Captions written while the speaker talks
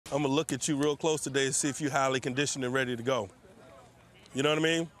I'm gonna look at you real close today and see if you're highly conditioned and ready to go. You know what I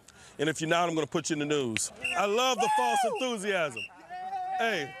mean? And if you're not, I'm gonna put you in the news. I love the false enthusiasm.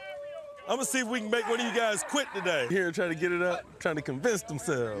 Hey, I'm gonna see if we can make one of you guys quit today. Here trying to get it up, trying to convince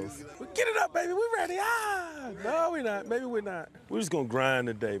themselves. Get it up, baby, we're ready. No, we're not, maybe we're not. We're just gonna grind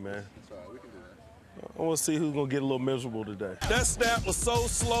today, man. That's all right, we can do that. I wanna see who's gonna get a little miserable today. That snap was so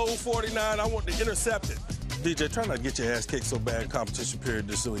slow, 49, I want to intercept it. DJ, try not to get your ass kicked so bad in competition period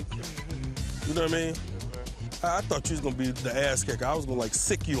this week. You know what I mean? I thought you was gonna be the ass kicker. I was gonna like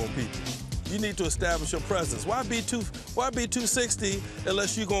sick you on people. You need to establish your presence. Why be 260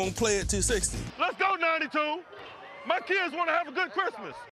 unless you're gonna play at 260? Let's go, 92. My kids want to have a good Christmas.